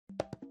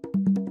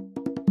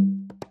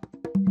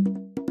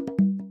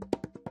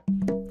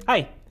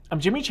Hi,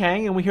 I'm Jimmy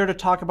Chang, and we're here to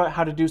talk about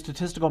how to do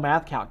statistical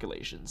math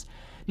calculations.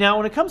 Now,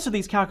 when it comes to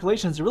these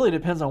calculations, it really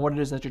depends on what it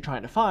is that you're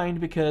trying to find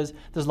because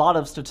there's a lot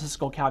of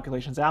statistical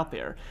calculations out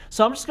there.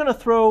 So I'm just going to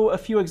throw a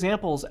few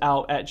examples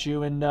out at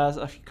you and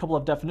a couple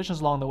of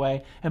definitions along the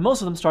way, and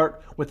most of them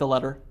start with the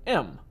letter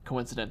M,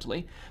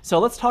 coincidentally. So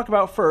let's talk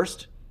about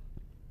first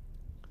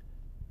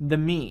the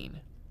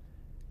mean.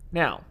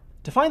 Now,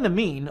 to find the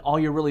mean, all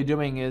you're really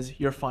doing is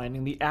you're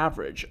finding the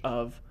average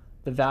of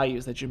the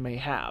values that you may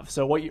have.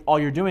 So all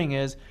you're doing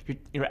is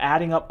you're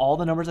adding up all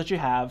the numbers that you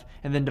have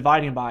and then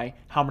dividing by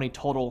how many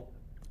total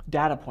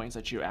data points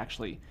that you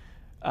actually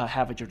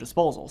have at your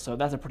disposal. So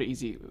that's a pretty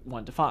easy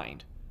one to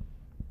find.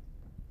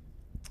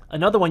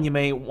 Another one you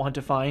may want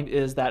to find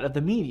is that of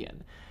the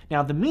median.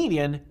 Now, the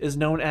median is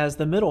known as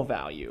the middle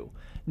value.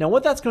 Now,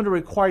 what that's going to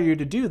require you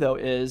to do, though,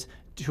 is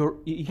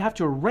you have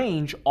to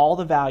arrange all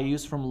the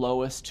values from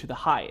lowest to the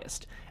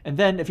highest. And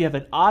then if you have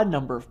an odd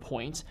number of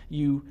points,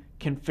 you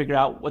can figure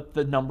out what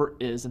the number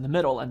is in the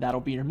middle, and that'll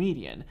be your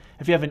median.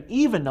 If you have an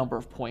even number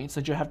of points,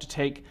 then you have to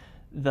take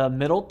the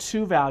middle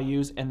two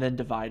values and then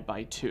divide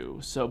by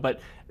 2.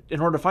 But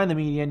in order to find the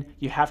median,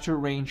 you have to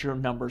arrange your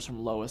numbers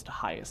from lowest to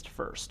highest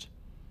first.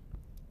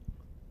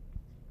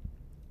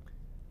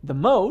 The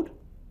mode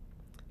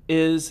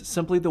is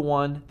simply the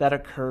one that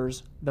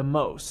occurs the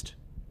most.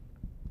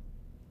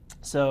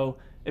 So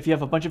if you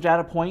have a bunch of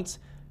data points,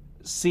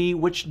 see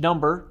which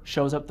number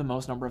shows up the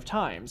most number of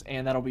times,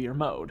 and that'll be your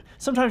mode.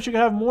 Sometimes you can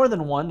have more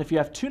than one. If you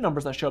have two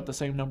numbers that show up the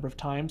same number of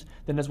times,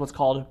 then it's what's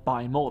called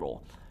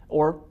bimodal.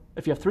 Or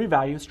if you have three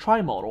values,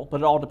 trimodal,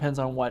 but it all depends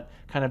on what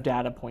kind of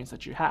data points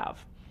that you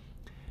have.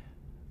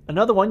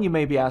 Another one you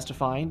may be asked to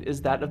find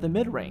is that of the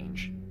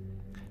mid-range.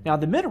 Now,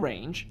 the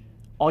mid-range,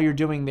 all you're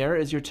doing there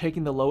is you're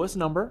taking the lowest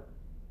number,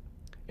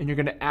 and you're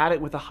going to add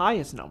it with the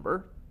highest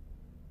number,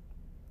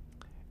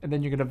 and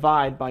then you're going to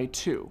divide by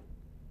 2.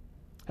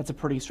 That's a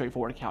pretty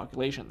straightforward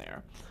calculation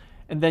there.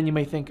 And then you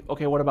may think,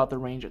 okay, what about the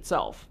range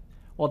itself?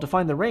 Well, to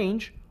find the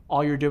range,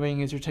 all you're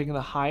doing is you're taking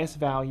the highest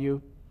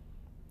value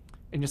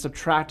and you're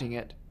subtracting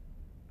it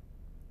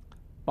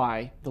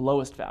by the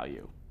lowest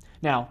value.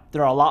 Now,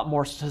 there are a lot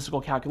more statistical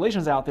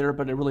calculations out there,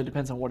 but it really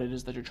depends on what it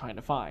is that you're trying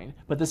to find.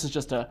 But this is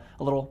just a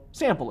little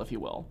sample, if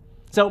you will.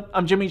 So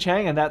I'm Jimmy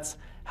Chang, and that's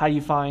how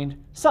you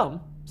find some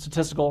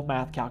statistical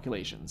math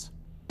calculations.